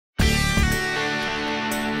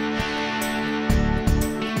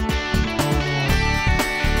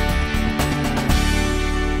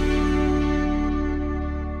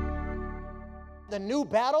new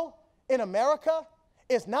battle in America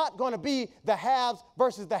is not going to be the haves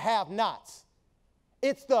versus the have-nots.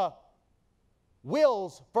 It's the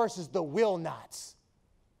wills versus the will-nots.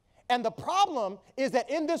 And the problem is that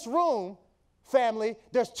in this room, family,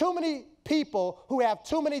 there's too many people who have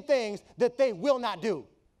too many things that they will not do.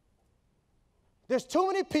 There's too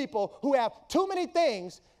many people who have too many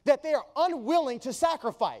things that they are unwilling to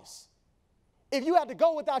sacrifice. If you had to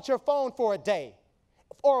go without your phone for a day,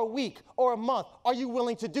 or a week, or a month, are you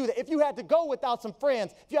willing to do that? If you had to go without some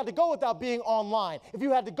friends, if you had to go without being online, if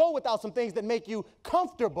you had to go without some things that make you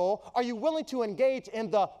comfortable, are you willing to engage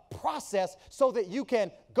in the process so that you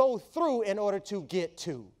can go through in order to get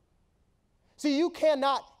to? See, you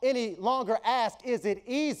cannot any longer ask, is it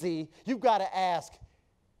easy? You've got to ask,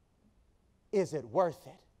 is it worth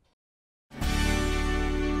it?